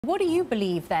What do you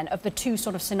believe, then, of the two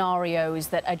sort of scenarios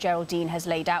that Geraldine has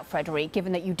laid out, Frederik,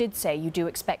 given that you did say you do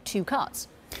expect two cuts?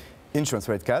 Interest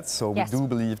rate cuts, so yes. We do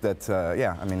believe that,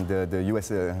 the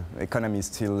US economy is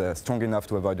still strong enough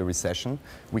to avoid a recession.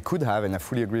 We could have, and I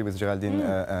fully agree with Geraldine,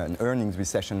 an earnings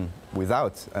recession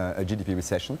without a GDP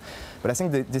recession. But I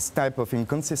think that this type of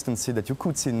inconsistency that you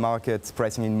could see in markets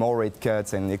pricing in more rate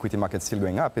cuts and equity markets still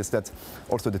going up is that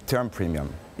also the term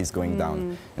premium is going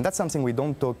down. And that's something we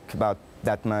don't talk about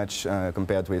that much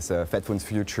compared with Fed funds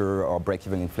future or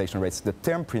break-even inflation rates. The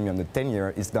term premium, the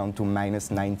 10-year, is down to minus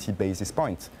 90 basis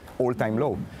points, all-time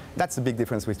low. That's a big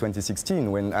difference with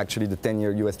 2016, when actually the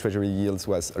 10-year US Treasury yields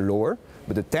was lower,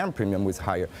 but the term premium was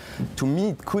higher. To me,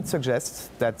 it could suggest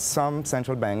that some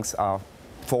central banks are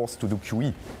forced to do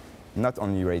QE, not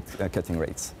only cutting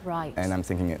rates. Right. And I'm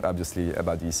thinking, obviously,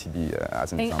 about the ECB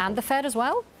as an example. And the Fed as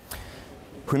well?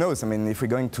 Who knows? I mean, if we're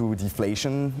going to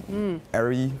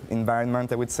deflation-ary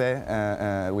environment, I would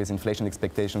say, with inflation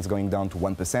expectations going down to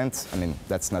 1%, I mean,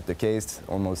 that's not the case,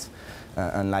 almost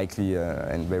unlikely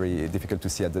and very difficult to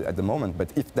see at the moment.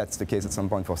 But if that's the case at some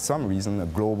point, for some reason, a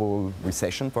global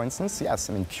recession, for instance, yes,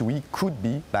 I mean, QE could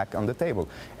be back on the table.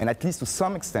 And at least to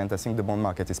some extent, I think the bond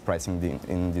market is pricing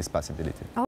in this possibility.